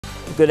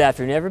Good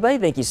afternoon, everybody.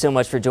 Thank you so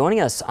much for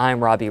joining us.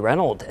 I'm Robbie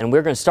Reynolds, and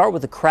we're going to start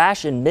with a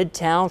crash in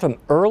Midtown from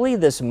early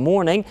this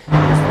morning.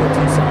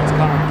 Tucson's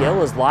Connor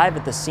Gill is live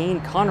at the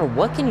scene. Connor,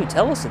 what can you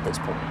tell us at this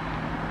point?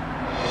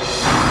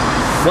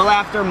 Well,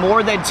 after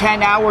more than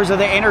 10 hours of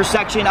the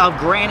intersection of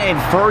Grant and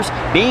First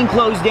being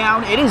closed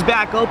down, it is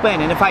back open.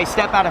 And if I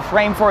step out of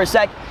frame for a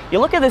sec, you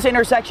look at this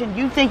intersection,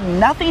 you think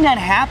nothing had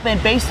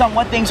happened based on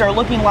what things are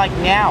looking like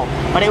now.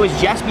 But it was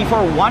just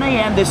before 1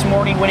 a.m. this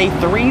morning when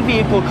a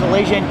three-vehicle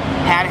collision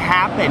had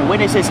happened.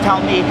 Witnesses tell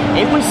me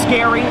it was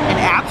scary and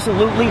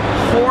absolutely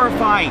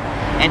horrifying.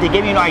 And to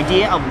give you an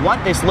idea of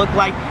what this looked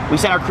like, we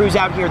sent our crews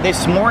out here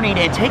this morning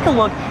and take a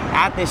look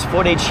at this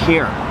footage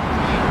here.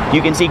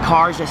 You can see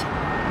cars just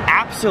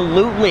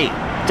absolutely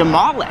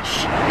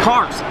demolished.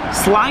 Cars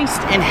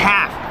sliced in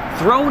half,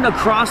 thrown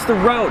across the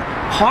road.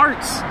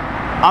 Parts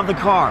of the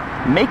car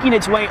making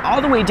its way all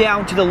the way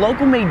down to the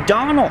local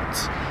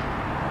McDonald's.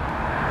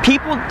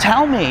 People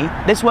tell me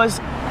this was,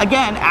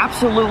 again,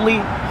 absolutely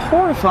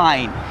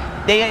horrifying.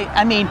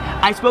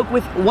 I spoke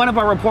with one of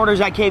our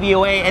reporters at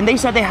KVOA, and they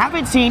said they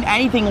haven't seen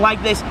anything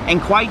like this in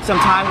quite some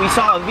time. We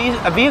saw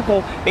a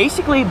vehicle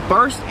basically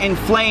burst in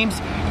flames.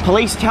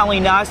 Police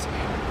telling us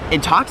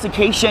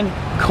intoxication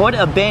could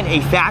have been a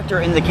factor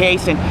in the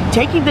case. And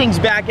taking things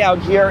back out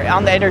here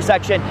on the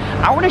intersection,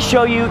 I want to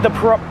show you the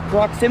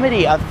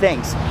proximity of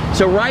things.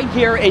 So right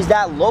here is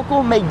that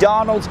local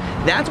McDonald's.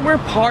 That's where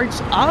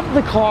parts of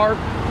the car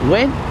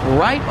went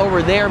right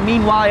over there.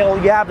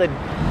 Meanwhile, you have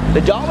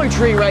the Dollar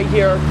Tree right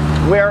here,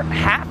 where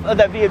half of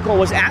the vehicle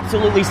was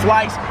absolutely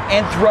sliced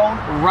and thrown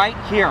right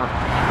here.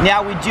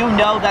 Now, we do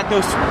know that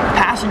those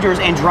passengers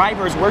and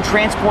drivers were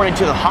transported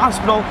to the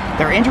hospital.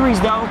 Their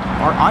injuries, though,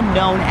 are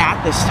unknown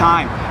at this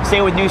time. Stay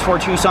with News 4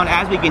 Tucson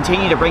as we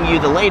continue to bring you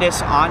the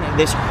latest on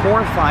this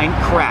horrifying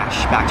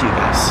crash. Back to you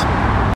guys.